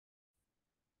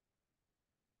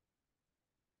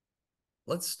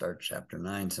Let's start chapter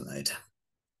 9 tonight.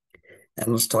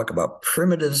 And let's talk about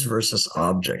primitives versus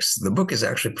objects. The book is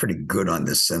actually pretty good on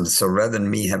this. And so rather than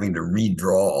me having to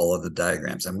redraw all of the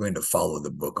diagrams, I'm going to follow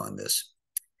the book on this.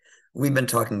 We've been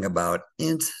talking about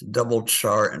int, double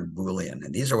char, and Boolean.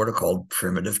 And these are what are called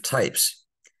primitive types.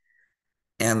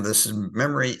 And this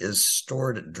memory is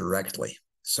stored directly.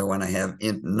 So when I have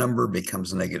int number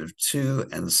becomes -2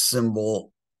 and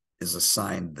symbol is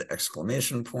assigned the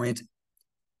exclamation point,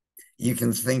 you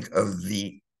can think of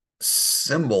the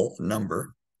symbol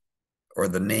number or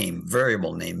the name,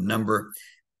 variable name number,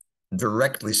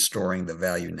 directly storing the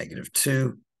value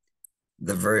 -2.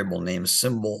 The variable name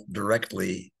symbol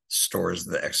directly stores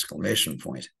the exclamation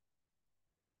point.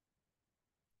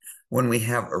 When we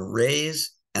have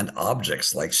arrays and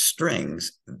objects like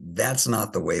strings, that's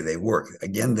not the way they work.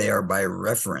 Again, they are by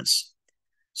reference.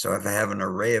 So if I have an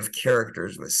array of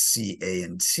characters with C, A,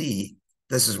 and T,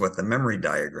 this is what the memory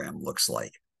diagram looks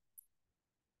like.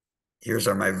 Here's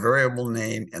my variable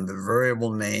name, and the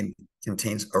variable name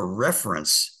contains a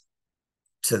reference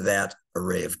to that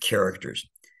array of characters.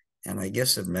 And I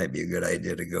guess it might be a good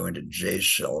idea to go into J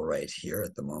shell right here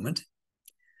at the moment.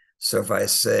 So if I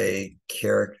say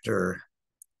character,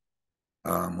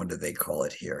 what do they call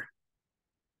it here?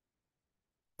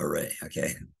 Array,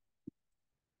 okay.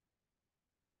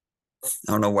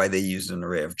 I don't know why they used an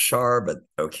array of char, but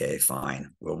okay,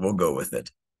 fine. We'll go with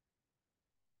it.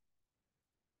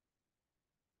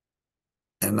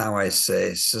 And now I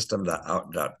say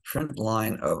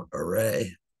system.out.println of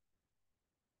array.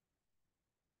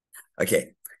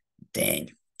 Okay,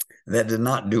 dang. That did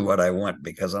not do what I want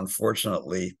because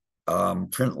unfortunately,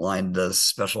 println does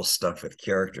special stuff with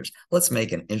characters. Let's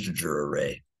make an integer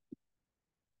array.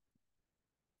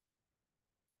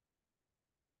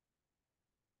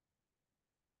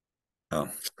 Oh,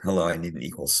 hello, I need an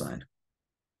equal sign.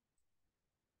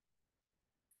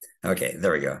 Okay,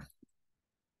 there we go.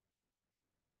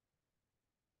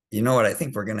 You know what? I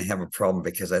think we're going to have a problem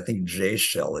because I think J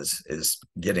shell is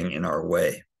getting in our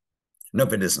way.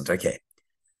 Nope, it isn't. Okay.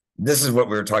 This is what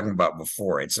we were talking about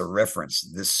before. It's a reference.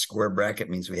 This square bracket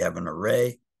means we have an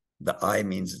array. The I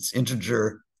means it's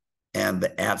integer. And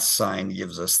the @ sign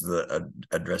gives us the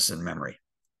address in memory.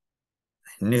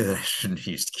 I knew that I shouldn't have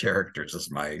used characters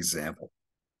as my example.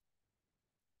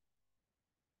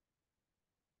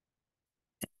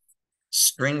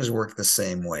 Strings work the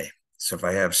same way. So if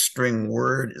I have string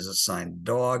word is assigned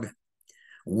dog,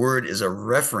 word is a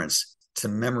reference to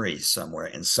memory somewhere.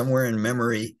 And somewhere in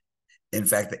memory, in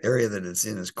fact, the area that it's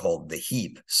in is called the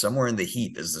heap. Somewhere in the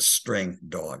heap is the string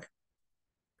dog.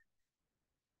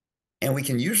 And we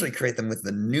can usually create them with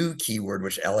the new keyword,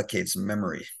 which allocates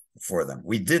memory for them.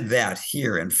 We did that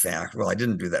here, in fact. Well, I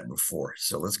didn't do that before.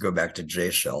 So let's go back to J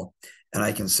shell. And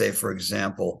I can say, for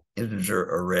example, integer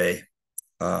array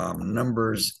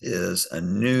numbers is a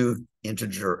new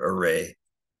integer array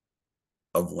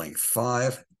of length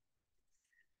 5.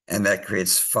 And that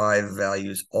creates 5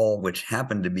 values, all which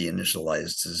happen to be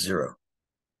initialized to 0.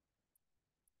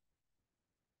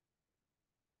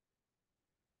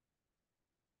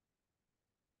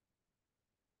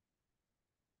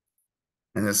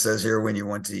 And it says here, when you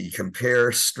want to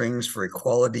compare strings for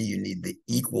equality, you need the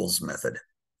equals method.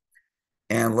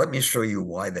 And let me show you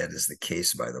why that is the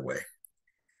case, by the way.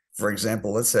 For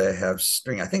example, let's say I have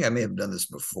string. I think I may have done this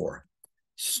before.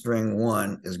 String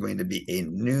 1 is going to be a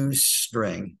new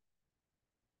string.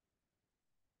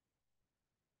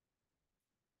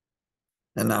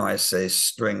 And now I say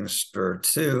string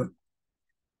str2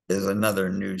 is another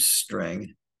new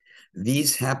string.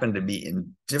 These happen to be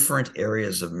in different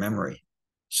areas of memory.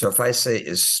 So if I say,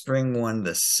 is string 1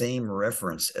 the same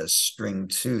reference as string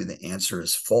 2, the answer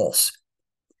is false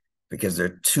because there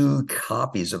are 2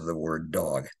 copies of the word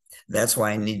dog. That's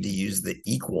why I need to use the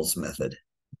equals method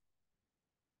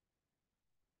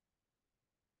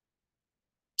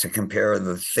to compare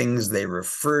the things they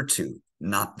refer to,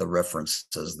 not the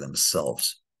references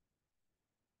themselves.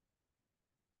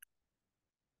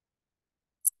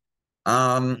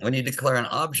 When you declare an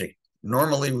object,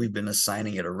 normally we've been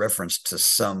assigning it a reference to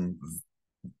some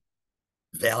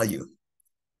value.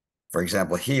 For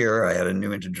example, here I had a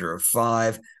new integer of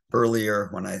 5. Earlier,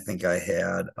 when I think I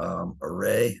had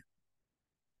array,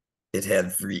 it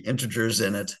had 3 integers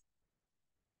in it.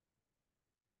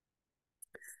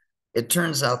 It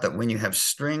turns out that when you have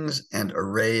strings and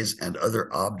arrays and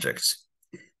other objects,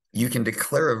 you can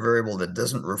declare a variable that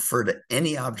doesn't refer to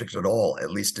any object at all,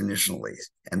 at least initially.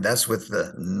 And that's with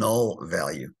the null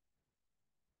value.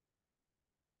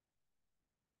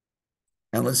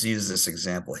 And let's use this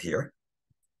example here.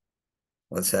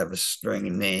 Let's have a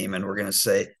string name, and we're going to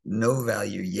say no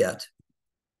value yet.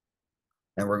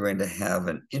 And we're going to have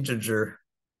an integer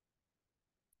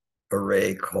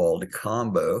array called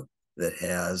combo that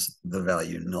has the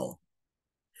value null.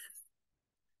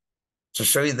 To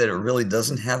show you that it really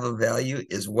doesn't have a value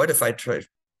is what if I try,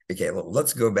 okay, well,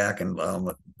 let's go back and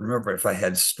remember if I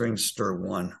had string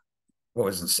str1, what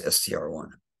was this str1?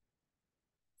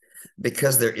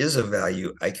 Because there is a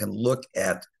value, I can look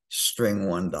at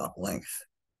string1.length.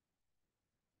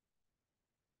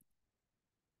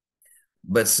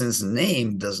 But since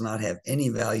name does not have any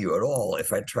value at all,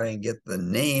 if I try and get the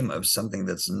name of something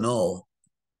that's null,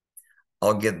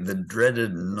 I'll get the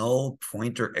dreaded null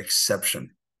pointer exception.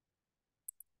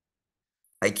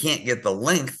 I can't get the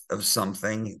length of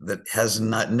something that has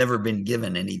never been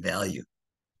given any value.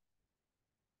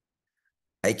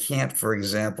 I can't, for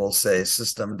example, say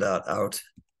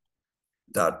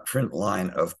system.out.println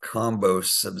of combo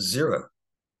sub 0.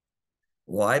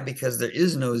 Why? Because there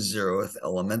is no 0th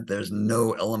element. There's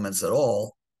no elements at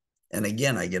all. And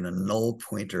again, I get a null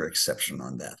pointer exception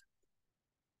on that.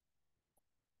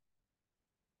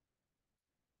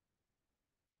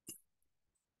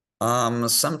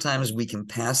 Sometimes we can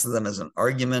pass them as an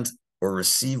argument or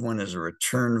receive one as a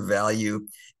return value.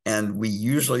 And we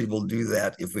usually will do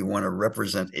that if we want to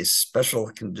represent a special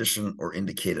condition or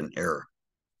indicate an error.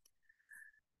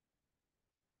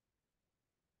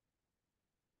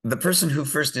 The person who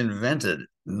first invented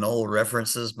null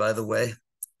references, by the way,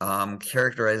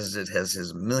 characterizes it as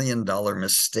his $1 million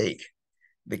mistake,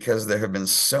 because there have been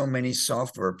so many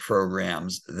software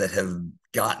programs that have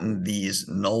gotten these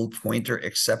null pointer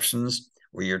exceptions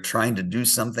where you're trying to do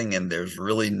something and there's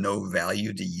really no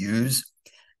value to use.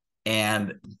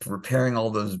 And repairing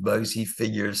all those bugs, he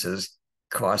figures, has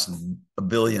cost $1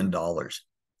 billion.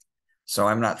 So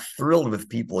I'm not thrilled with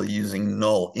people using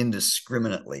null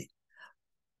indiscriminately.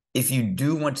 If you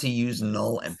do want to use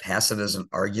null and pass it as an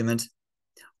argument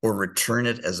or return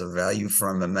it as a value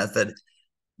from a method,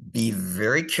 be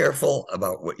very careful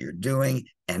about what you're doing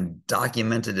and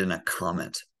document it in a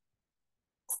comment.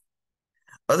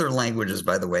 Other languages,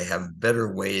 by the way, have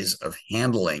better ways of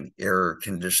handling error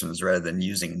conditions rather than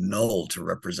using null to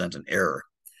represent an error.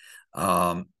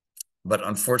 But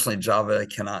unfortunately, Java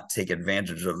cannot take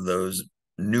advantage of those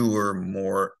newer,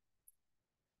 more,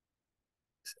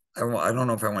 I don't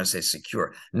know if I want to say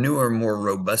secure, newer, more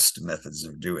robust methods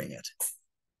of doing it.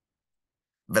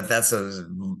 But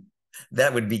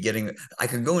that would be getting, I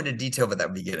could go into detail, but that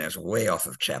would be getting us way off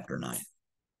of chapter 9.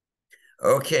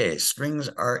 Okay, strings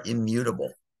are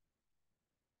immutable.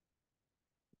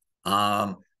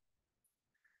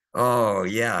 Oh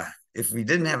yeah, if we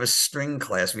didn't have a string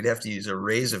class, we'd have to use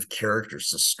arrays of characters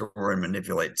to store and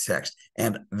manipulate text.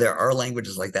 And there are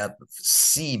languages like that.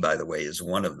 C, by the way, is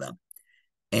one of them.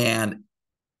 And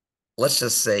let's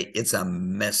just say it's a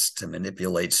mess to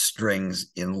manipulate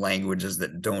strings in languages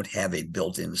that don't have a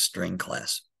built-in string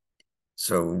class.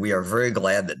 So we are very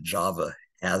glad that Java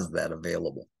has that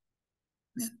available.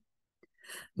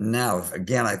 Now,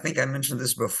 again, I think I mentioned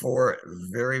this before,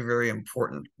 very, very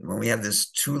important. When we have this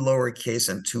 2 lowercase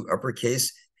and 2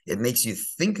 uppercase, it makes you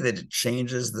think that it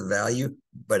changes the value,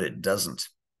 but it doesn't.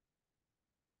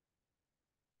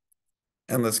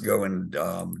 And let's go and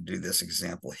do this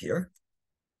example here.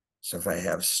 So if I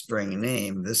have string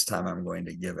name, this time I'm going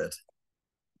to give it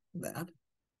that.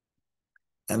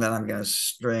 And then I'm going to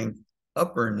string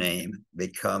upper name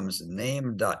becomes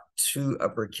name.to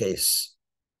uppercase.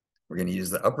 We're going to use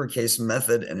the uppercase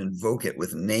method and invoke it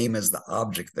with name as the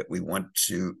object that we want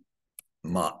to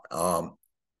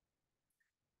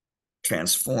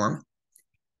transform.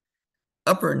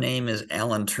 Upper name is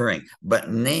Alan Turing,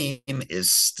 but name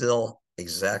is still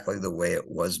exactly the way it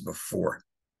was before.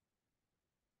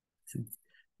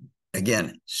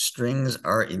 Again, strings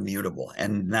are immutable.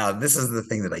 And now this is the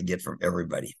thing that I get from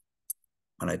everybody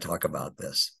when I talk about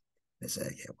this. They say,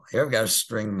 okay, well, here I've got a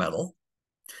string metal.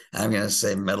 I'm going to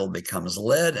say metal becomes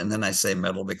lead, and then I say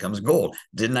metal becomes gold.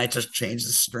 Didn't I just change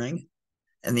the string?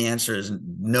 And the answer is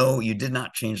no, you did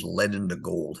not change lead into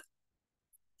gold.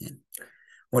 Yeah.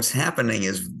 What's happening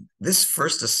is this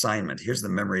first assignment, here's the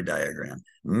memory diagram.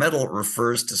 Metal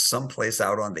refers to someplace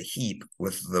out on the heap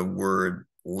with the word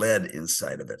lead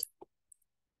inside of it.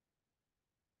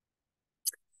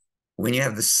 When you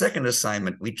have the second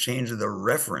assignment, we change the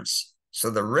reference. So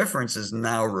the reference is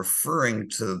now referring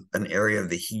to an area of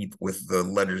the heap with the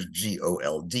letters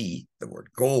G-O-L-D, the word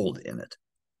gold, in it.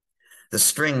 The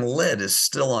string lead is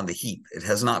still on the heap. It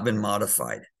has not been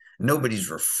modified. Nobody's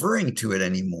referring to it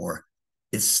anymore.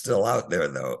 It's still out there,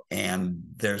 though. And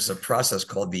there's a process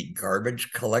called the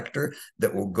garbage collector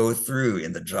that will go through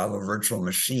in the Java virtual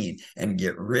machine and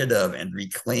get rid of and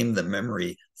reclaim the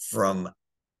memory from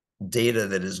data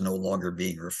that is no longer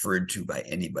being referred to by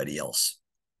anybody else.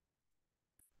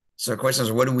 So the question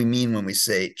is, what do we mean when we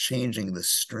say changing the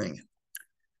string?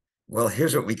 Well,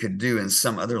 here's what we could do in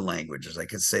some other languages. I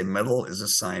could say metal is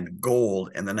assigned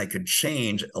gold, and then I could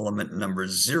change element number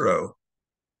 0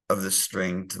 of the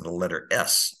string to the letter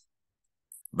S.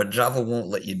 But Java won't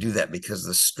let you do that because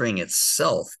the string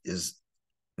itself is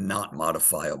not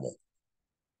modifiable.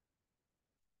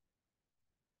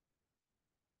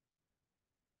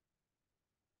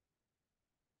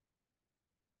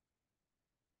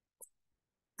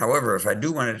 However, if I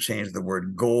do want to change the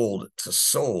word gold to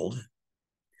sold,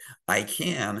 I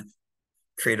can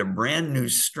create a brand new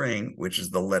string, which is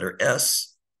the letter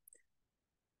S,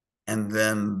 and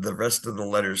then the rest of the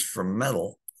letters from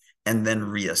metal, and then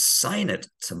reassign it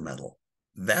to metal.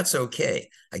 That's okay.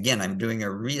 Again, I'm doing a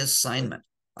reassignment.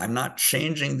 I'm not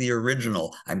changing the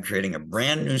original. I'm creating a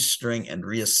brand new string and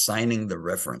reassigning the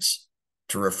reference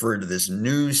to refer to this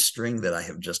new string that I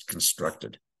have just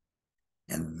constructed.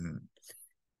 And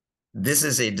this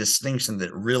is a distinction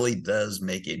that really does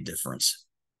make a difference.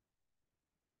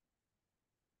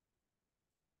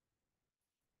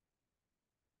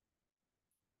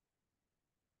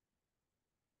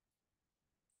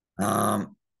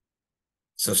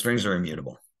 So strings are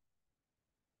immutable.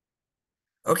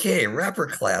 Okay, wrapper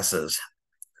classes.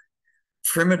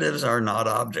 Primitives are not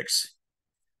objects.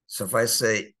 So if I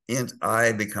say int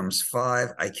I becomes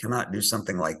 5, I cannot do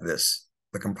something like this.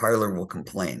 The compiler will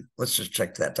complain. Let's just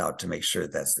check that out to make sure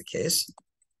that's the case.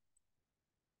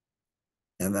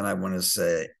 And then I want to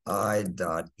say I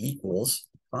dot equals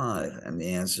 5. And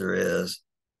the answer is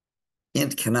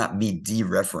int cannot be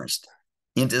dereferenced.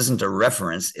 Int isn't a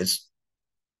reference.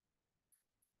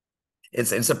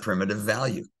 It's a primitive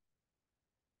value.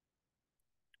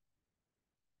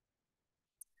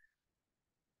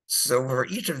 So for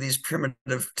each of these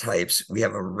primitive types, we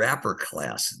have a wrapper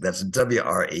class. That's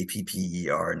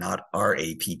WRAPPER, not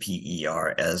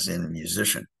RAPPER, as in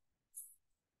musician.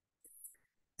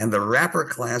 And the wrapper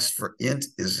class for int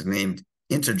is named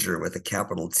integer with a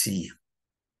capital T,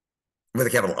 with a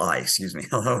capital I, excuse me.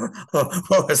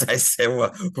 What was I saying?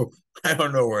 Well, I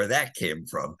don't know where that came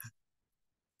from.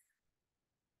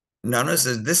 Notice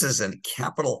this is a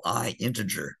capital I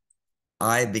integer.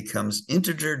 I becomes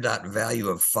integer dot value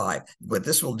of 5. What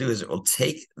this will do is it will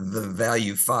take the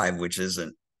value 5, which is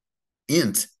an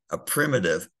int, a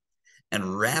primitive,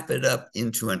 and wrap it up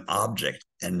into an object.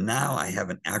 And now I have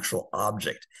an actual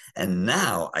object. And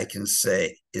now I can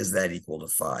say, is that equal to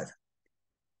 5?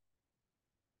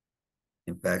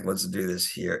 In fact, let's do this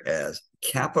here as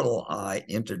capital I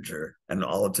integer. And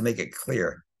to make it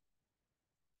clear,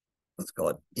 let's call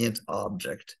it int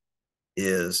object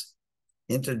is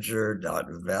integer dot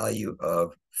value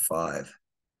of 5.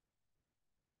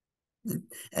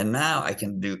 And now I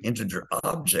can do integer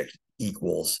object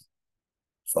equals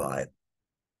 5,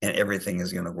 and everything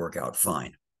is going to work out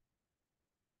fine.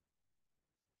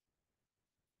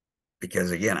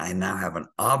 Because again, I now have an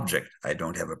object. I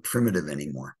don't have a primitive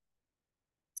anymore.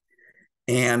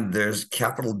 And there's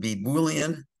capital B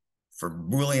Boolean for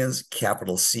Booleans,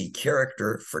 capital C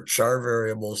character for char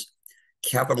variables,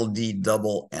 capital D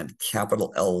double, and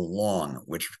capital L long,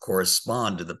 which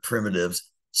correspond to the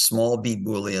primitives small b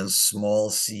Boolean, small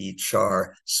c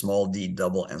char, small d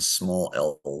double, and small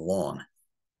l long.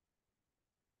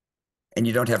 And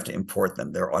you don't have to import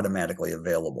them. They're automatically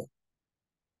available.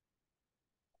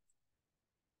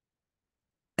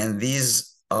 And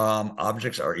these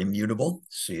objects are immutable,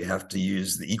 so you have to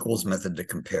use the equals method to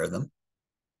compare them.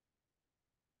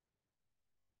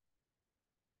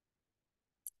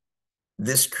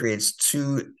 This creates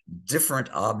two different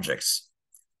objects.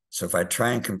 So if I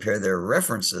try and compare their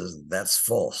references, that's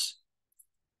false.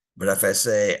 But if I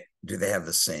say, do they have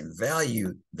the same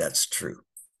value, that's true.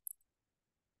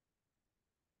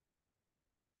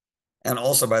 And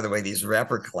also, by the way, these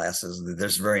wrapper classes, they're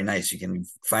very nice. You can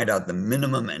find out the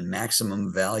minimum and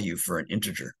maximum value for an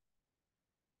integer.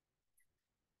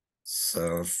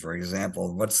 So for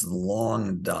example, what's the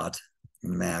long dot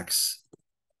max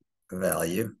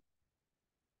value?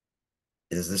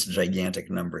 Is this gigantic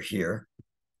number here?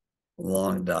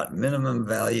 Long dot minimum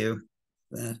value.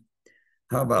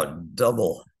 How about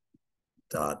double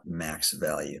dot max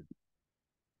value?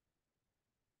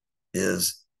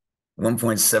 Is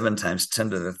 1.7 times 10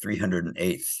 to the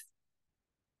 308th.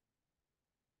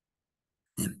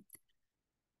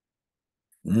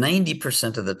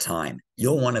 90% of the time,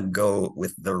 you'll want to go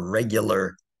with the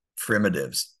regular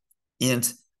primitives,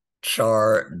 int,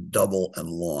 char, double, and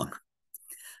long.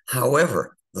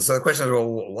 However, so the question is,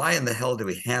 well, why in the hell do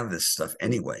we have this stuff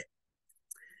anyway?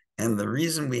 And the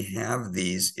reason we have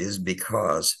these is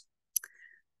because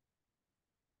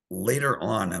later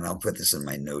on, and I'll put this in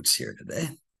my notes here today.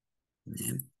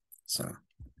 Yeah. So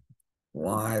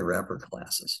why wrapper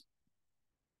classes?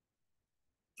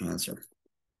 Answer.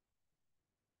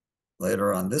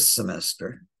 Later on this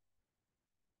semester,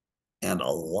 and a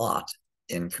lot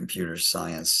in computer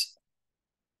science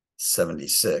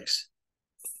 76,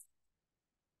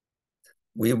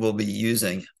 we will be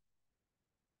using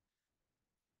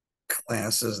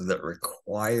classes that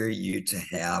require you to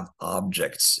have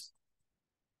objects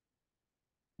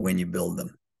when you build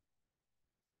them.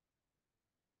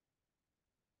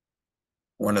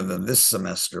 One of them this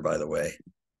semester, by the way,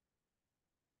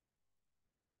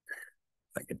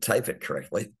 if I could type it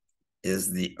correctly,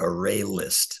 is the array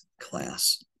list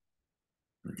class.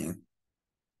 Okay.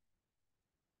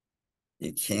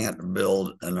 You can't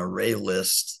build an array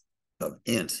list of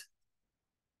int,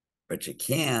 but you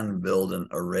can build an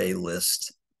array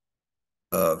list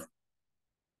of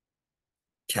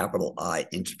capital I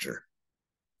integer.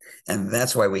 And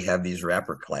that's why we have these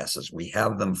wrapper classes. We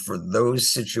have them for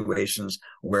those situations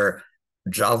where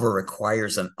Java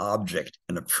requires an object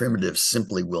and a primitive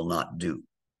simply will not do.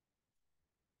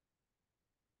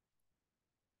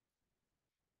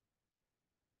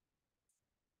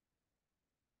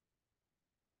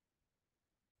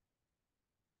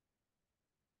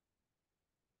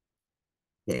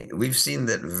 Okay, we've seen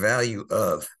that value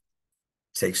of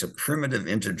takes a primitive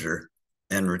integer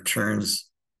and returns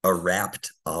a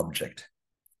wrapped object.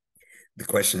 The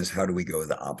question is, how do we go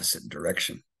the opposite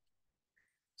direction?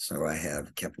 So I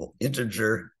have capital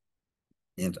integer,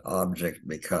 int object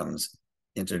becomes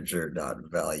integer dot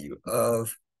value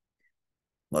of,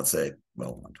 let's say,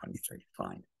 well, 123,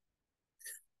 fine.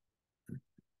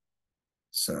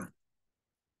 So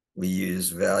we use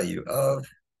value of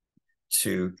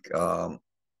to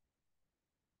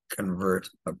convert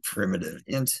a primitive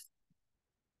int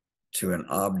to an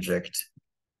object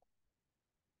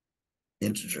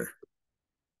integer.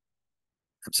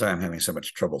 I'm sorry, I'm having so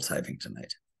much trouble typing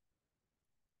tonight.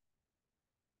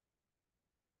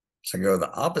 So go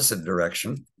the opposite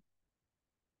direction.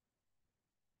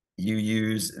 You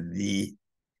use the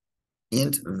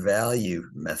int value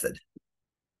method.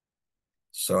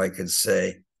 So I could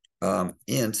say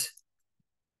int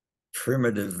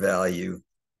primitive value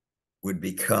would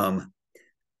become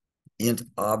int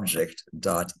object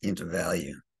dot int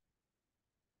value.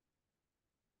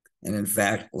 And in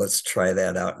fact, let's try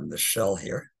that out in the shell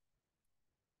here.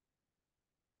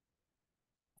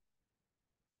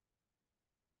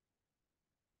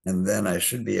 And then I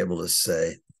should be able to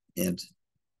say int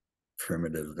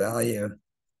primitive value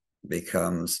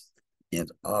becomes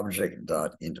int object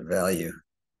dot int value.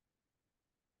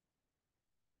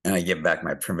 And I get back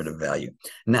my primitive value.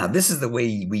 Now, this is the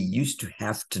way we used to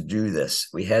have to do this.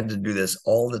 We had to do this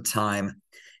all the time.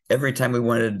 Every time we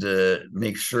wanted to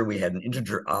make sure we had an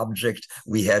integer object,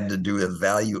 we had to do a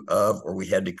value of, or we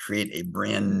had to create a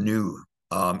brand new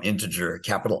integer,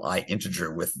 capital I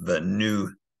integer with the new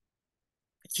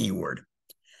keyword.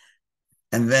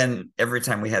 And then every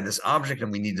time we had this object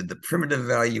and we needed the primitive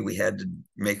value, we had to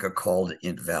make a call to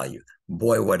int value.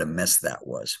 Boy, what a mess that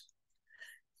was.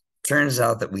 Turns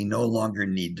out that we no longer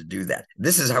need to do that.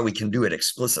 This is how we can do it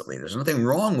explicitly. There's nothing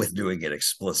wrong with doing it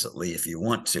explicitly if you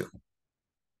want to.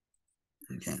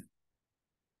 Okay.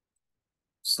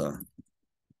 So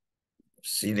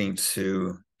proceeding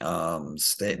to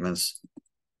statements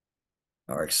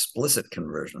are explicit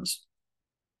conversions.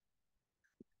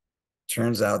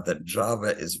 Turns out that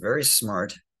Java is very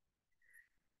smart.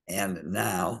 And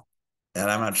now, and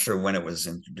I'm not sure when it was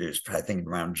introduced, but I think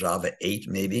around Java 8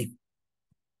 maybe,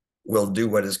 will do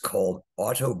what is called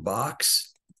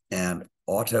autobox and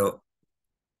auto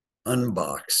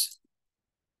unbox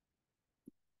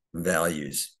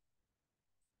values.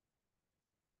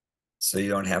 So you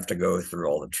don't have to go through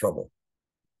all the trouble.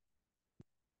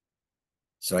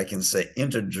 So I can say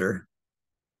integer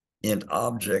int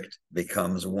object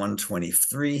becomes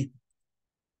 123,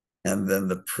 and then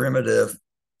the primitive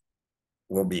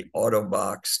will be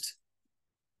autoboxed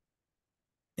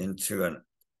into an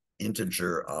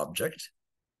integer object.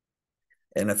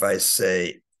 And if I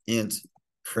say int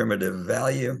primitive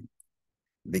value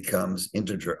becomes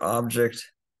integer object,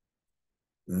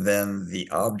 then the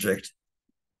object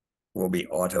will be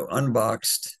auto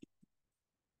unboxed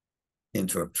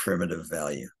into a primitive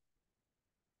value.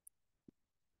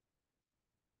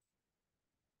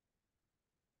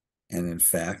 And in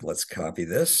fact, let's copy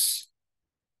this.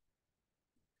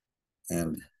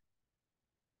 And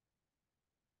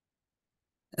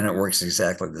it works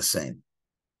exactly the same.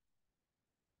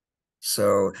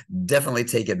 So definitely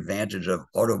take advantage of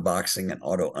autoboxing and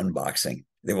auto unboxing.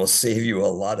 They will save you a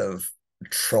lot of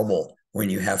trouble when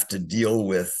you have to deal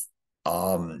with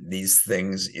these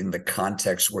things in the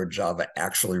context where Java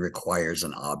actually requires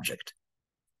an object.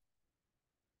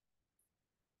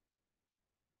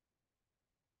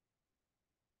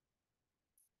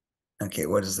 Okay,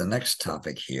 what is the next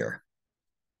topic here?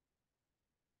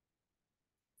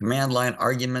 Command line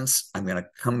arguments. I'm going to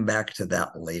come back to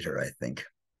that later, I think.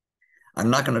 I'm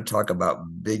not going to talk about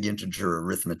big integer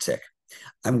arithmetic.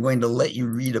 I'm going to let you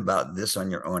read about this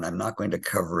on your own. I'm not going to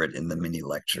cover it in the mini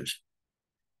lectures.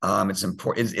 It's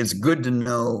important. It's good to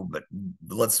know, but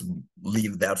let's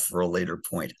leave that for a later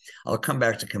point. I'll come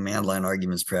back to command line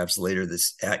arguments perhaps later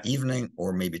this evening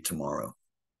or maybe tomorrow.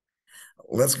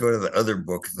 Let's go to the other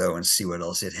book, though, and see what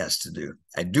else it has to do.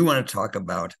 I do want to talk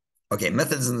about, okay,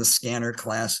 methods in the scanner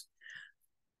class.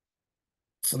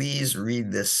 Please read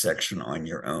this section on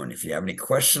your own. If you have any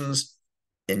questions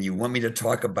and you want me to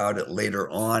talk about it later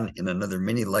on in another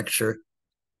mini lecture,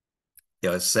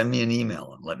 send me an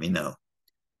email and let me know.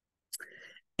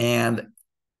 And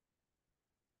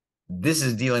this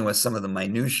is dealing with some of the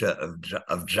minutia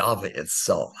of Java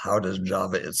itself. How does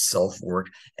Java itself work?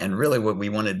 And really what we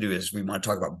want to do is we want to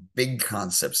talk about big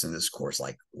concepts in this course,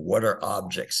 like what are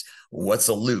objects? What's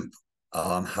a loop?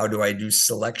 How do I do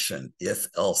selection, if,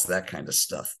 else, that kind of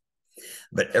stuff.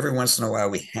 But every once in a while,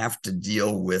 we have to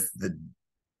deal with the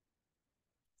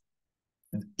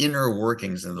inner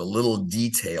workings and the little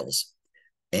details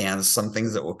and some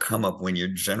things that will come up when you're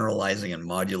generalizing and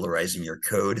modularizing your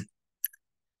code.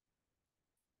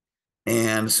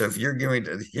 And so if you're going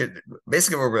to,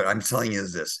 basically what I'm telling you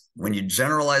is this: when you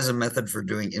generalize a method for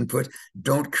doing input,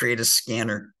 don't create a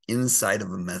scanner inside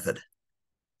of a method.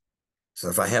 So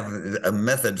if I have a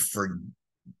method for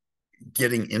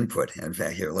getting input, in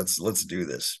fact, here, let's do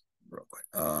this real quick.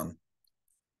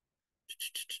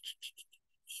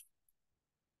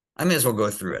 I may as well go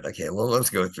through it. Okay, well,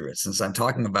 let's go through it. Since I'm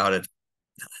talking about it,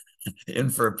 in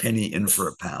for a penny, in for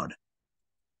a pound.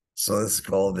 So let's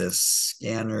call this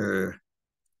scanner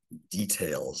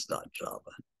details.java.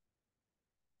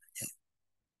 Okay.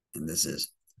 And this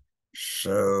is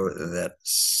show that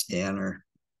scanner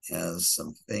has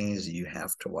some things you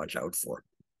have to watch out for.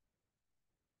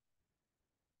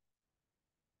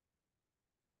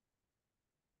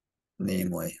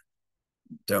 Namely,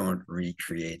 don't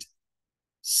recreate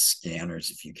scanners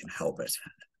if you can help it.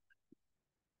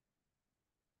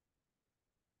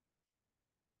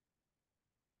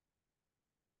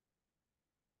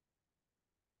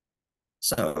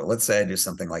 So let's say I do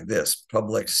something like this: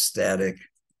 public static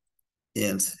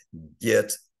int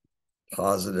get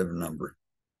positive number.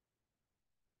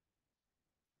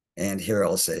 And here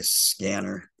I'll say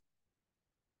scanner.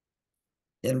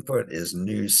 Input is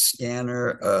new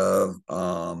scanner of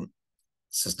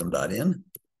system.in.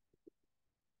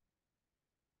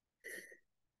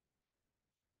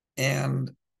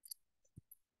 And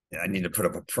I need to put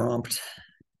up a prompt.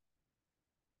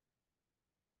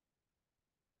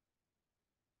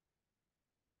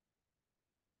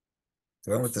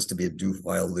 Do I want this to be a do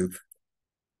while loop?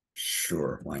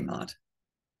 Sure, why not?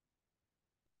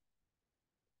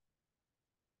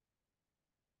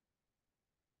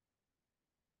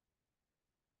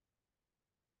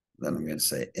 Then I'm going to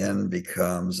say n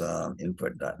becomes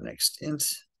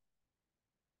input.nextInt.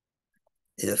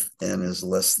 If n is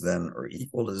less than or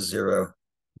equal to 0,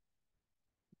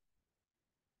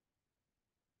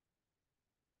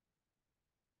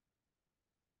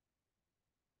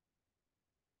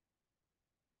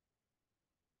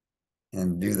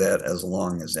 and do that as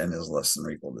long as n is less than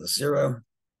or equal to 0.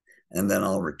 And then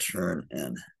I'll return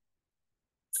n.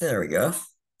 There we go.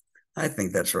 I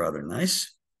think that's rather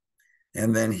nice.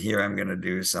 And then here I'm going to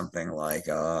do something like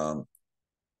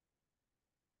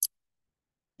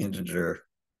integer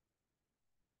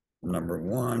number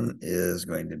 1 is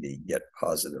going to be get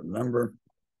positive number.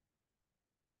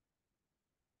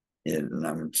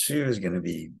 Number 2 is going to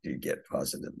be do get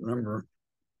positive number.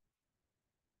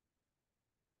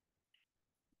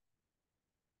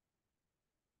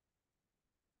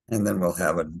 And then we'll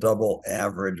have a double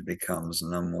average becomes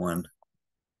num1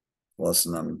 plus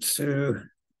num2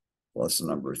 plus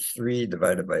number 3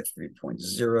 divided by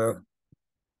 3.0.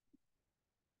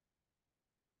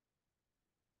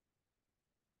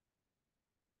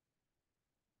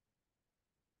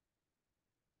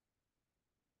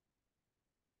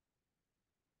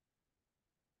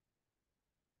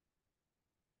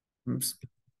 Oops.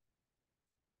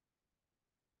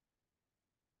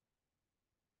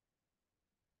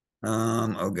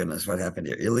 Oh goodness, what happened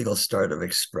here? Illegal start of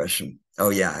expression.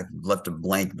 Oh yeah, I left a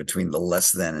blank between the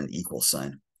less than and equal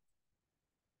sign.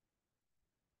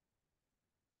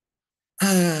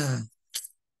 How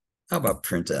about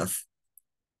printf?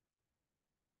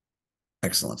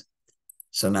 Excellent.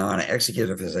 So now when I execute,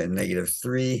 if it's a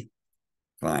 -3,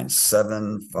 fine,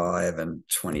 7, 5, and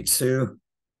 22.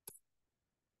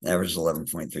 Average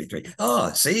 11.33.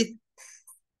 Oh, see?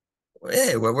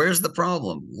 Hey, well, where's the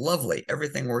problem? Lovely.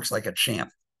 Everything works like a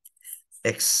champ,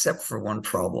 except for one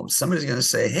problem. Somebody's going to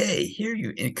say, hey, here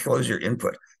you close your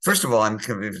input. First of all, I'm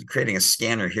creating a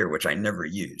scanner here, which I never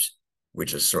use,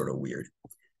 which is sort of weird.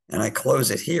 And I close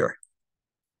it here.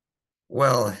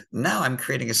 Well, now I'm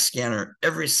creating a scanner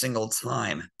every single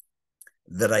time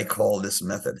that I call this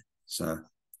method. So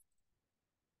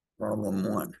problem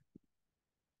 1.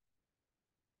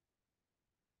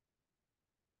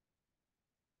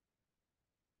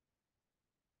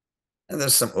 And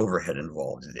there's some overhead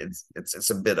involved. It's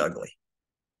a bit ugly.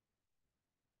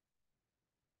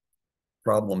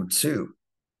 Problem 2.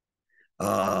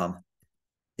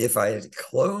 If I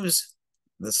close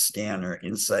the scanner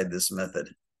inside this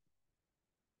method,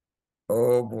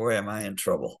 oh boy, am I in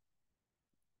trouble.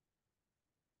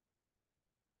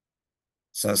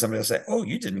 So somebody will say, oh,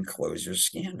 you didn't close your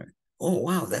scanner. Oh,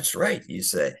 wow, that's right, you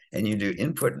say. And you do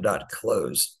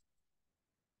input.close.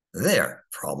 There,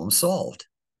 problem solved.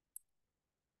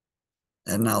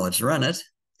 And now let's run it.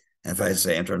 If I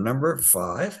say enter number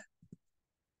 5,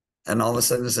 and all of a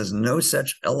sudden it says no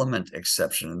such element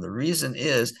exception. And the reason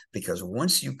is because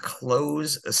once you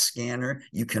close a scanner,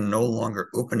 you can no longer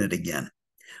open it again,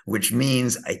 which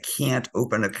means I can't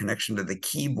open a connection to the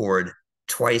keyboard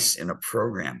twice in a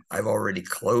program. I've already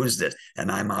closed it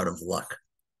and I'm out of luck.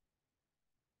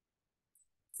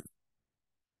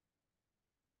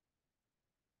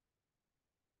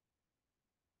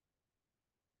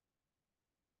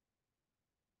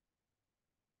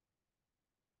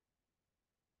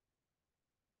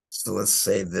 So let's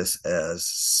save this as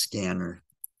scanner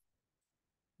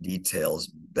details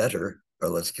better, or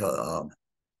let's call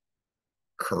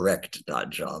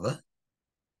correct.java.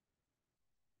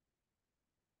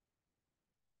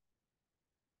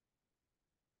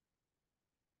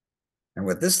 And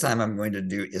what this time I'm going to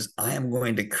do is I am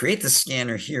going to create the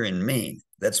scanner here in main.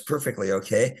 That's perfectly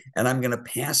okay. And I'm going to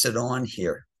pass it on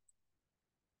here.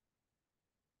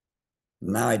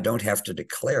 Now I don't have to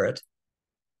declare it.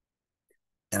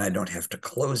 And I don't have to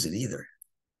close it either.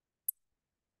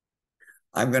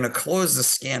 I'm going to close the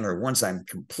scanner once I'm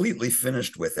completely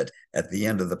finished with it at the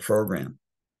end of the program.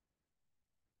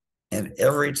 And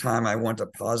every time I want a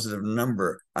positive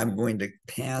number, I'm going to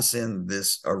pass in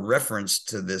a reference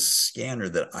to this scanner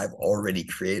that I've already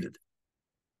created.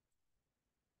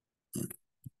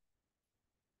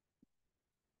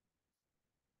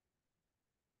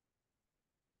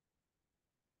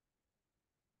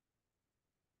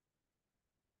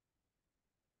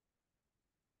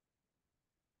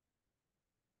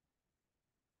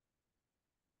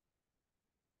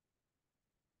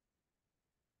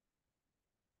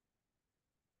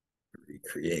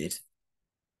 Recreate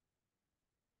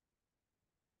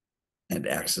and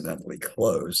accidentally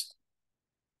close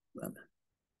them.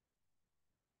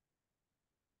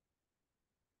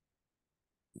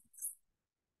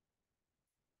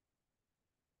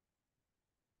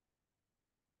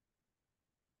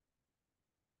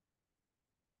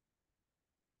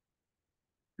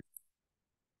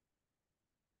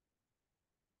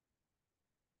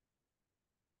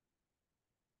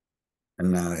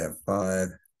 And now I have 5,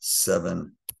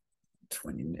 7,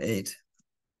 28.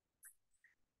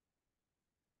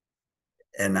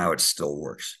 And now it still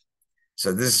works.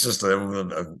 So this is just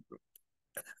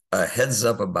a heads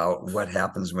up about what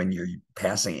happens when you're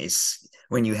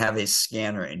when you have a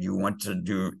scanner and you want to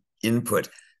do input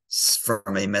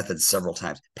from a method several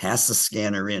times. Pass the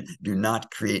scanner in. Do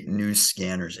not create new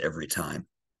scanners every time.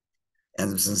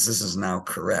 And since this is now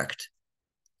correct,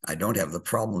 I don't have the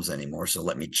problems anymore. So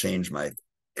let me change my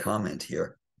comment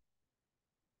here.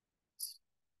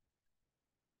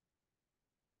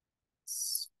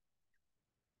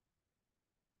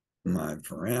 My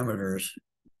parameters,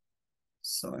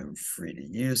 so I'm free to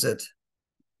use it.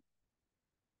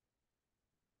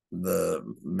 The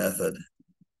method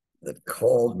that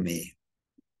called me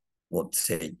will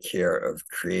take care of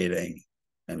creating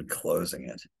and closing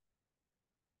it.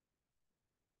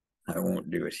 I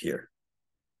won't do it here.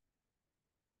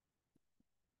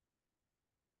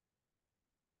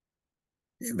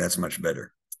 That's much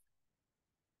better.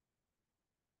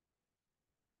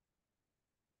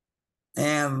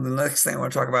 And the next thing I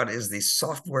want to talk about is the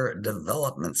software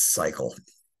development cycle.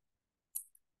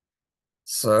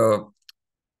 So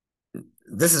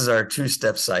this is our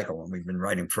 2-step cycle when we've been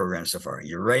writing programs so far.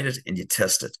 You write it and you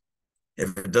test it.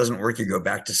 If it doesn't work, you go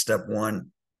back to step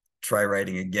 1, try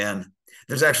writing again.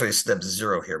 There's actually a step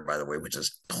 0 here, by the way, which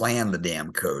is plan the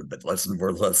damn code, but let's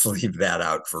leave that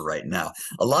out for right now.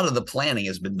 A lot of the planning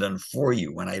has been done for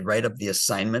you. When I write up the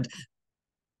assignment,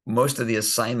 most of the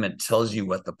assignment tells you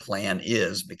what the plan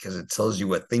is because it tells you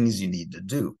what things you need to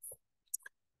do.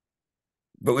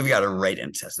 But we've got to write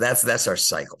and test. That's our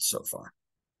cycle so far.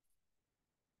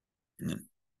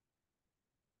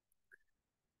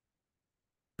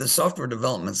 The software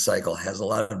development cycle has a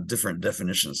lot of different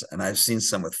definitions, and I've seen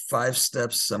some with 5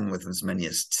 steps, some with as many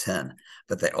as 10,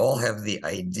 but they all have the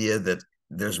idea that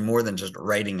there's more than just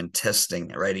writing and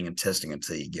testing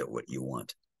until you get what you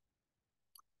want.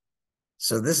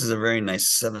 So this is a very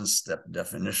nice 7-step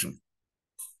definition.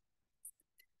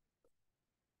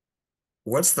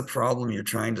 What's the problem you're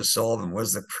trying to solve, and what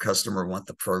does the customer want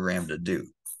the program to do?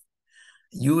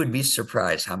 You would be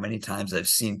surprised how many times I've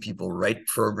seen people write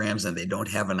programs and they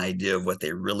don't have an idea of what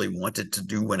they really want it to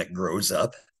do when it grows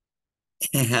up.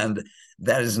 And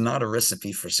that is not a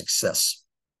recipe for success.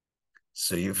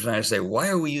 So you're trying to say, why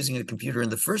are we using a computer in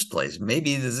the first place?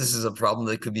 Maybe this is a problem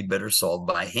that could be better solved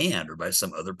by hand or by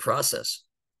some other process.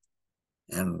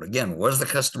 And again, what does the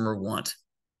customer want?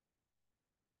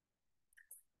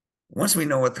 Once we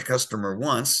know what the customer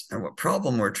wants and what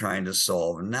problem we're trying to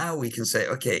solve, now we can say,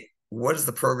 okay, what does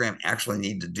the program actually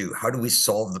need to do? How do we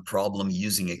solve the problem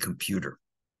using a computer?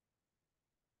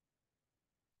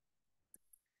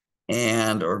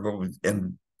 And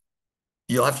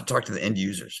you'll have to talk to the end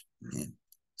users.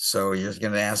 So you're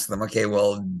going to ask them, okay,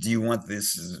 well, do you want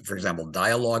this, for example,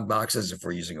 dialog boxes if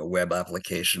we're using a web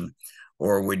application,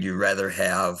 or would you rather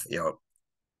have,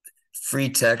 free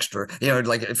text, or,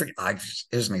 like,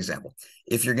 here's an example.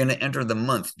 If you're going to enter the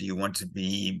month, do you want to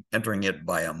be entering it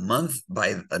by a month,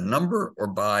 by a number, or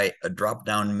by a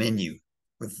drop-down menu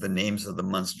with the names of the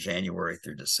months, January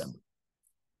through December?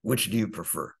 Which do you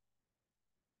prefer?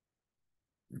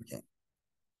 Okay.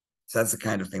 So that's the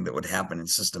kind of thing that would happen in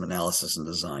system analysis and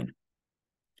design.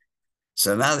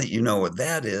 So now that you know what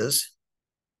that is,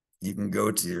 you can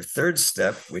go to your 3rd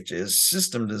step, which is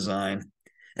system design.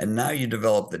 And now you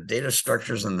develop the data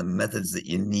structures and the methods that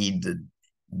you need to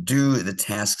do the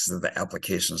tasks that the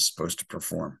application is supposed to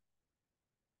perform.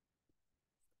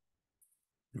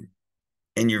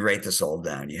 And you write this all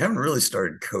down. You haven't really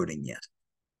started coding yet.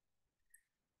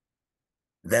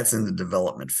 That's in the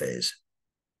development phase.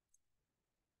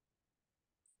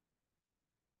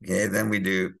 Okay, then we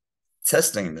do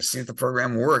testing to see if the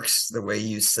program works the way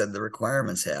you said the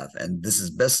requirements have. And this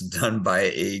is best done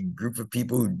by a group of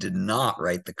people who did not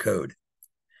write the code.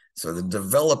 So the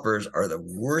developers are the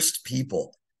worst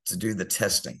people to do the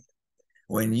testing.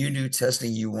 When you do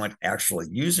testing, you want actual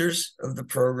users of the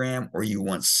program, or you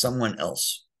want someone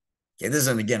else. Okay, this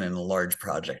is, again, in a large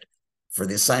project. For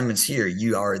the assignments here,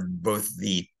 you are both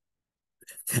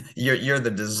you're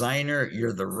the designer,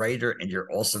 you're the writer, and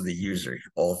you're also the user,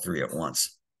 all 3 at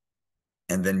once.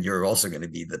 And then you're also going to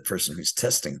be the person who's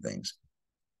testing things.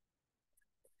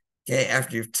 Okay,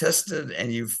 after you've tested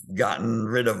and you've gotten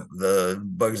rid of the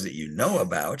bugs that you know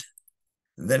about,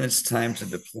 then it's time to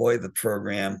deploy the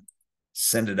program,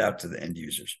 send it out to the end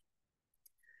users.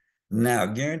 Now,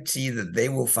 guarantee that they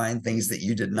will find things that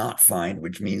you did not find,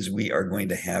 which means we are going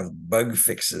to have bug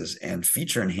fixes and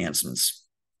feature enhancements.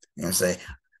 Say,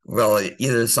 well,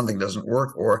 either something doesn't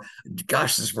work, or,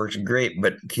 gosh, this works great,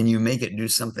 but can you make it do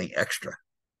something extra?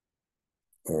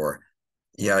 Or,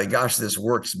 yeah, gosh, this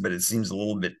works, but it seems a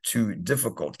little bit too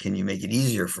difficult. Can you make it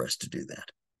easier for us to do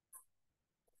that?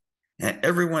 And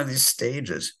every one of these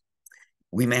stages,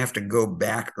 we may have to go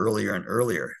back earlier and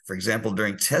earlier. For example,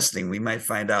 during testing, we might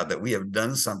find out that we have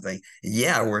done something.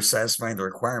 Yeah, we're satisfying the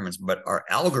requirements, but our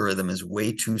algorithm is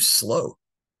way too slow.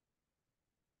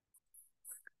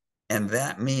 And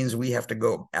that means we have to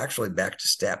go actually back to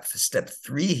step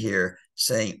 3 here,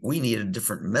 saying we need a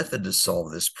different method to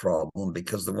solve this problem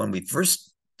because the one we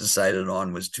first decided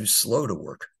on was too slow to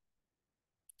work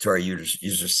to our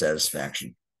user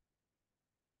satisfaction.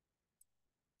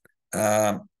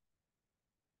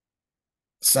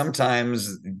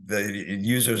 Sometimes the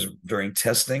users during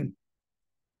testing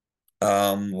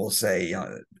will say,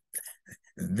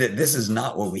 this is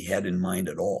not what we had in mind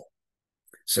at all.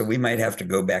 So we might have to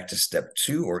go back to step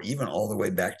 2, or even all the way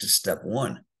back to step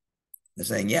 1. They're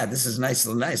saying, yeah, this is nice.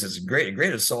 It's great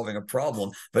at solving a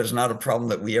problem, but it's not a problem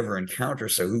that we ever encounter,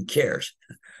 so who cares?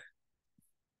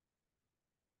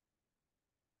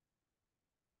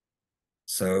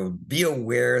 So be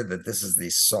aware that this is the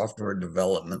software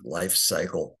development life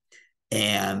cycle.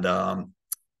 And I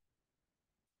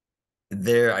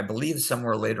believe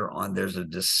somewhere later on, there's a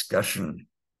discussion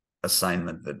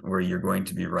assignment where you're going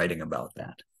to be writing about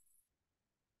that.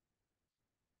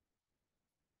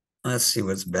 Let's see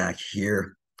what's back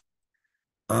here.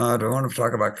 Do I want to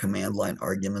talk about command line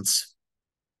arguments?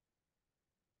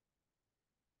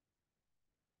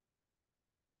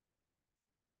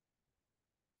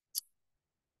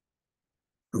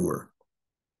 Sure.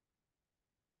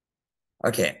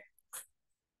 Okay.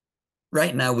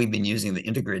 Right now, we've been using the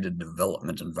integrated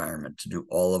development environment to do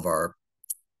all of our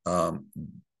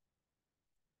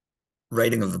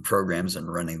writing of the programs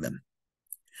and running them.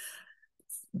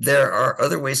 There are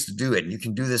other ways to do it. You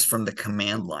can do this from the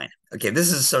command line. Okay,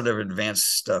 this is sort of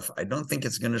advanced stuff. I don't think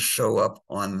it's going to show up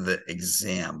on the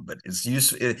exam, but it's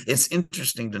useful. It's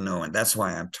interesting to know, and that's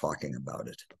why I'm talking about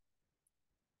it.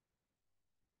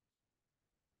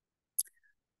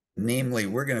 Namely,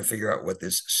 we're going to figure out what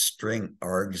this string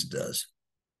args does.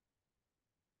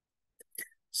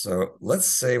 So let's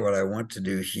say what I want to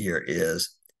do here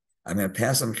is I'm going to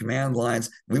pass some command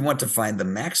lines. We want to find the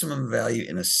maximum value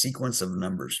in a sequence of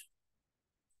numbers.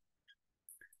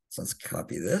 So let's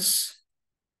copy this.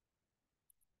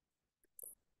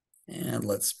 And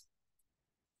let's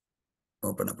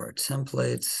open up our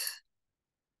template.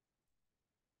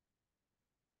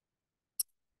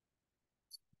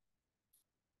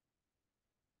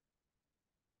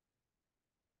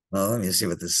 Well, let me see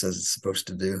what this says it's supposed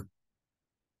to do.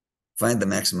 Find the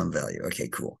maximum value. Okay,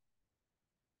 cool.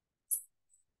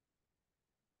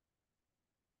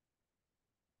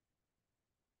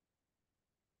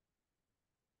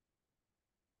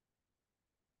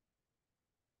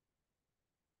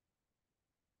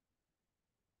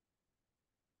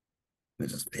 Let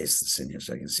me just paste this in here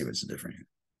so I can see what's different here.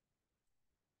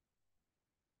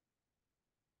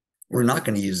 We're not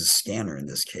going to use a scanner in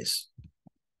this case.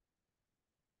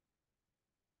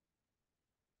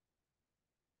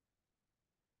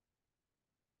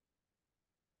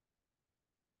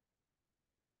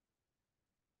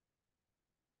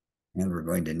 And we're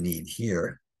going to need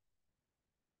here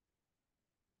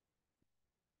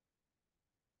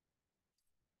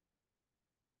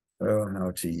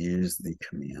how to use the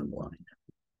command line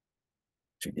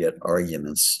to get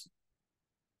arguments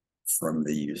from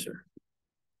the user.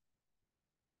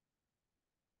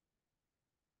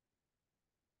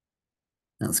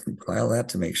 Now let's compile that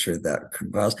to make sure that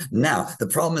compiles. Now, the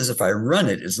problem is if I run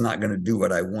it, it's not going to do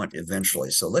what I want eventually.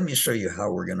 So let me show you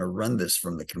how we're going to run this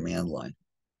from the command line.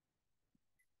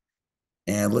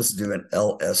 And let's do an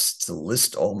ls to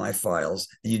list all my files.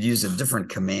 You'd use a different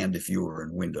command if you were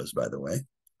in Windows, by the way.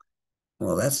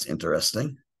 Well, that's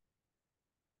interesting.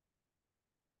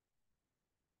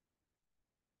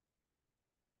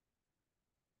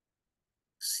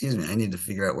 Excuse me, I need to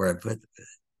figure out where I put it.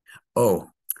 Oh,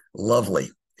 lovely.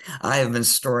 I have been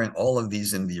storing all of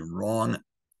these in the wrong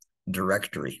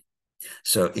directory.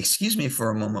 So excuse me for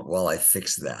a moment while I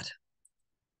fix that.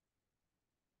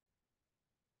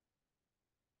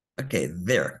 Okay,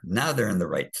 there. Now they're in the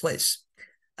right place.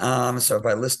 So if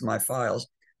I list my files,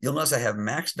 you'll notice I have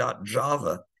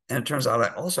max.java, and it turns out I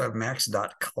also have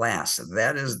max.class.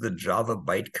 That is the Java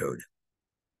bytecode.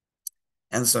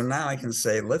 And so now I can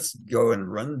say, let's go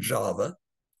and run Java,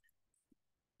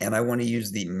 and I want to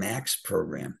use the max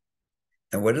program.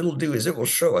 And what it'll do is it will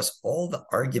show us all the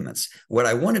arguments. What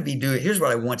I want to be doing, here's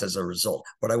what I want as a result.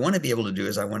 What I want to be able to do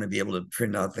is I want to be able to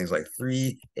print out things like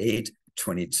 3, 8,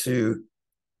 22,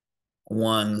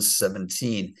 1,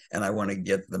 17, and I want to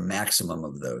get the maximum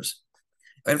of those.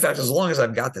 In fact, as long as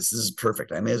I've got this, this is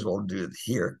perfect. I may as well do it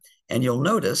here. And you'll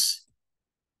notice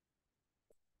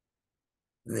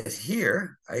that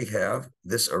here I have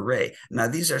this array. Now,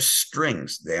 these are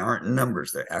strings. They aren't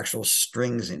numbers. They're actual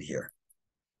strings in here.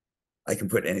 I can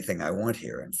put anything I want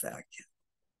here, in fact.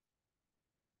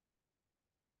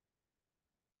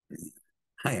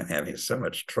 I am having so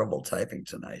much trouble typing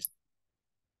tonight.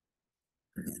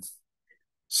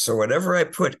 So whatever I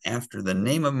put after the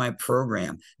name of my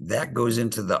program, that goes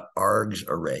into the args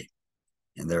array.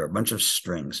 And there are a bunch of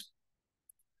strings.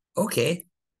 Okay,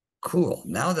 cool.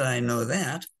 Now that I know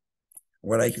that,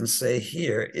 what I can say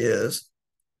here is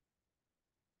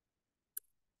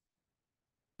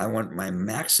I want my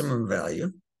maximum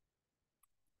value,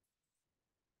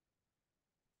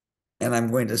 and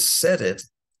I'm going to set it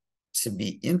to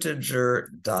be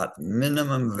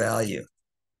integer.minimum value.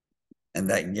 And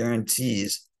that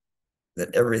guarantees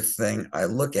that everything I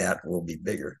look at will be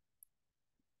bigger.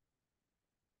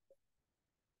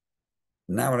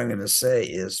 Now what I'm going to say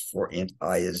is for int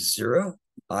I is 0,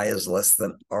 I is less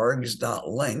than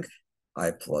args.length,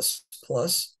 I plus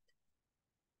plus.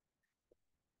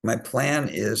 My plan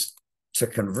is to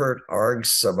convert args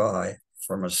sub I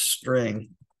from a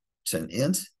string to an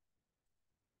int,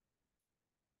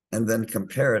 and then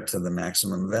compare it to the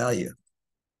maximum value.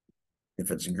 If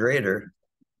it's greater,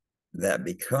 that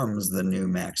becomes the new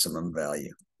maximum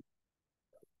value.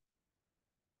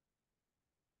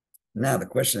 Now the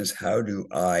question is, how do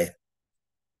I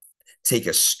take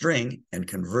a string and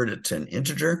convert it to an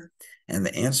integer? And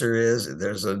the answer is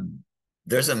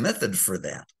there's a method for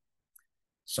that.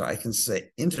 So I can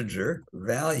say integer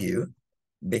value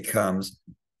becomes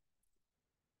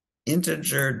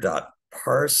integer dot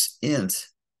parse int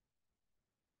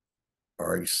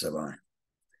arg sub I.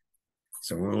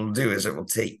 So what we'll do is it will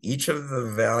take each of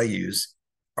the values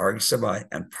arg sub I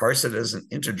and parse it as an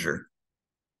integer,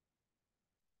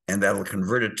 and that'll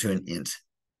convert it to an int.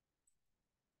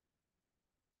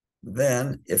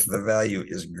 Then if the value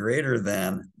is greater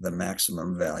than the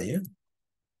maximum value,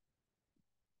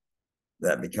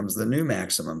 that becomes the new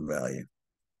maximum value.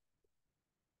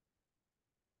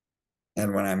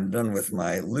 And when I'm done with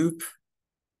my loop,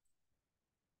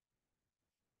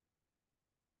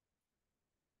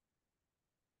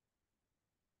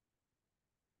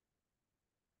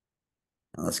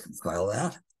 let's compile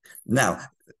that. Now,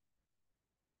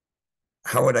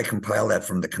 how would I compile that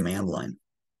from the command line?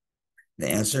 The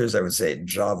answer is I would say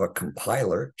Java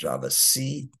compiler, Java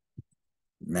C,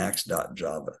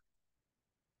 max.java.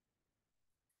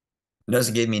 Notice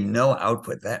it gave me no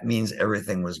output. That means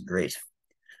everything was great.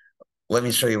 Let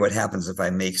me show you what happens if I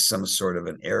make some sort of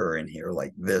an error in here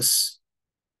like this.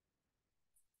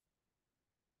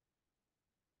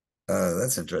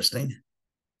 That's interesting.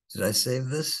 Did I save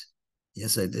this?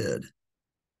 Yes, I did.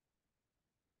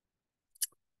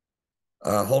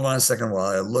 Hold on a second while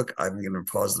I look. I'm going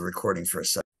to pause the recording for a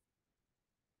second.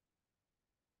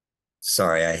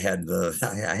 Sorry, I had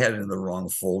it in the wrong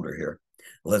folder here.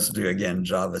 Let's do again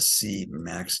Java C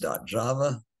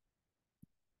max.java.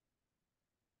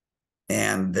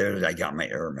 And there I got my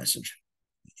error message.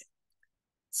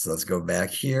 So let's go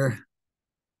back here.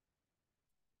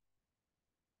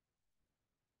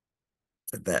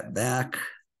 Put that back.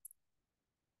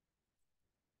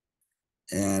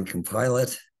 And compile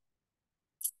it.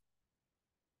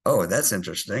 Oh, that's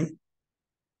interesting.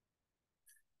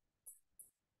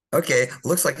 Okay,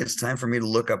 looks like it's time for me to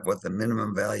look up what the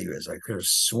minimum value is. I could have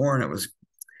sworn it was,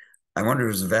 I wonder if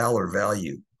it was val or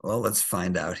value. Well, let's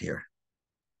find out here.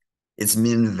 It's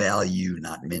min value,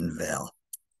 not min val.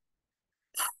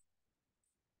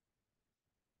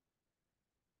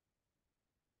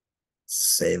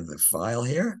 Save the file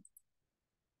here.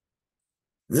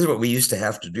 This is what we used to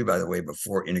have to do, by the way,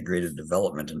 before integrated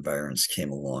development environments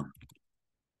came along.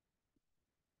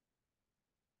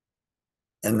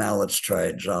 And now let's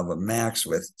try Java Max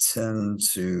with 10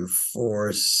 to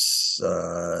 4,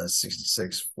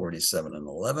 66, 47, and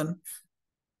 11.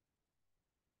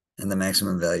 And the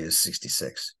maximum value is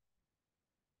 66.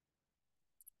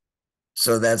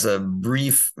 So that's a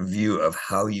brief view of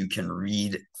how you can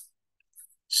read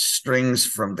strings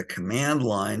from the command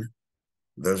line.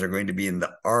 Those are going to be in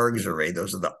the args array.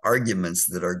 Those are the arguments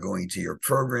that are going to your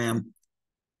program.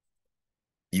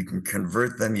 You can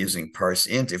convert them using parse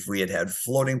int. If we had had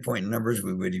floating point numbers,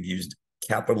 we would have used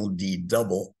capital D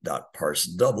double dot parse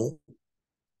double.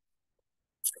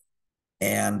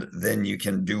 And then you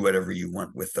can do whatever you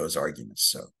want with those arguments.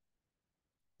 So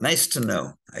nice to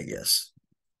know, I guess.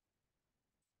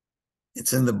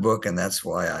 It's in the book, and that's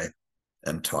why I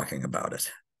am talking about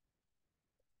it.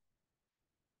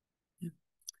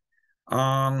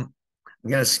 I'm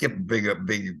going to skip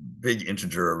big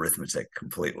integer arithmetic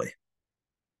completely.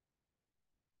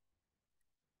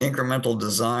 Incremental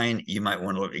design, you might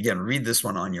want to, again, read this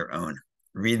one on your own.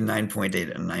 Read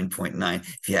 9.8 and 9.9.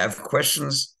 If you have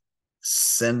questions,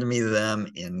 send me them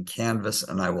in Canvas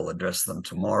and I will address them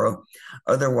tomorrow.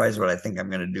 Otherwise, what I think I'm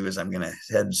going to do is I'm going to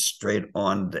head straight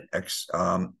on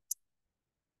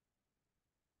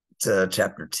to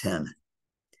chapter 10.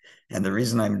 And the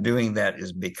reason I'm doing that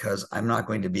is because I'm not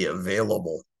going to be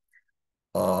available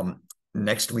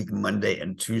next week, Monday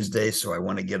and Tuesday. So I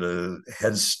want to get a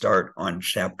head start on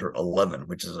chapter 11,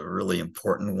 which is a really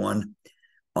important one,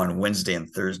 on Wednesday and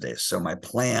Thursday. So my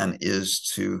plan is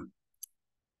to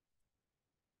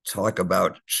talk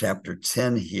about chapter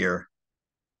 10 here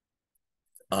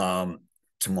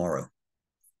tomorrow.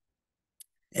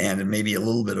 And maybe a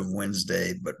little bit of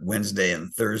Wednesday, but Wednesday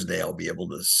and Thursday, I'll be able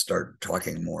to start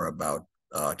talking more about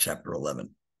chapter 11.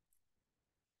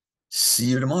 See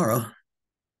you tomorrow.